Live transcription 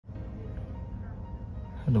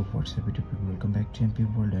Hello, what's up YouTube people, welcome back to MP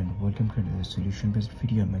World and welcome to another solution based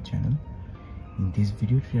video on my channel. In this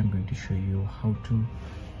video today I'm going to show you how to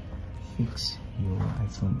fix your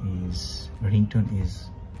iPhone ringtone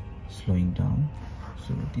is slowing down.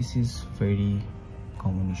 So this is very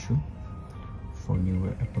common issue for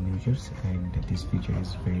newer Apple users and this feature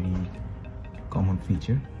is very common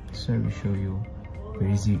feature. So I will show you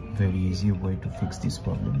very easy way to fix this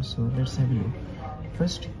problem. So let's have a look.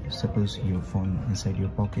 First, suppose your phone inside your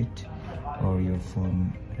pocket or your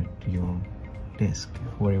phone at your desk,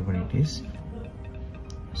 wherever it is.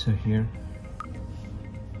 So here,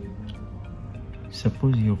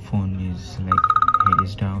 suppose your phone is like head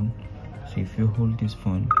is down. So if you hold this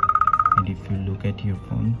phone and if you look at your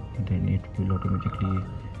phone, then it will automatically,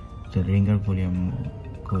 the ringer volume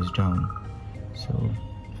goes down. So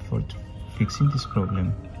for fixing this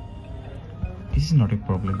problem, this is not a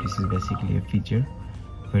problem, this is basically a feature,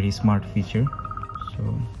 very smart feature.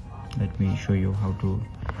 So let me show you how to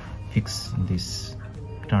fix this,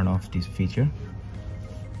 turn off this feature.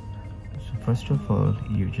 So first of all,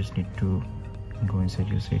 you just need to go inside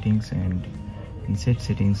your settings, and inside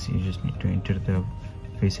settings you just need to enter the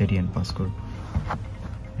Face ID and passcode.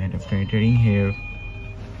 And after entering here,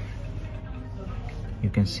 you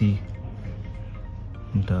can see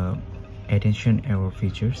the attention error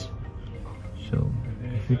features. So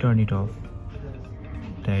if you turn it off,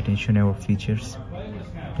 the attention error features,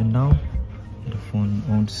 then now the phone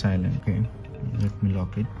won't silent. Okay, let me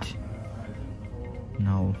lock it.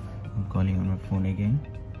 Now I'm calling on my phone again.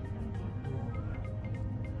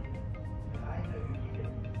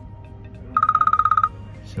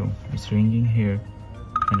 So it's ringing here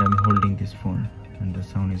and I'm holding this phone and the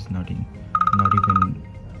sound is not even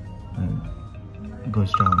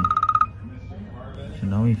goes down. So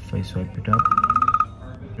now if I swipe it up,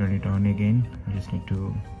 turn it on again, I just need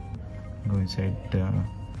to go inside the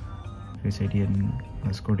Face ID and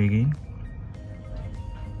passcode again,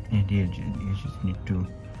 and here you just need to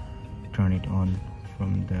turn it on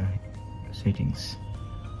from the settings.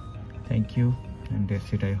 Thank you, and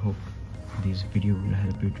that's it. I hope this video will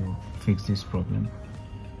help you to fix this problem.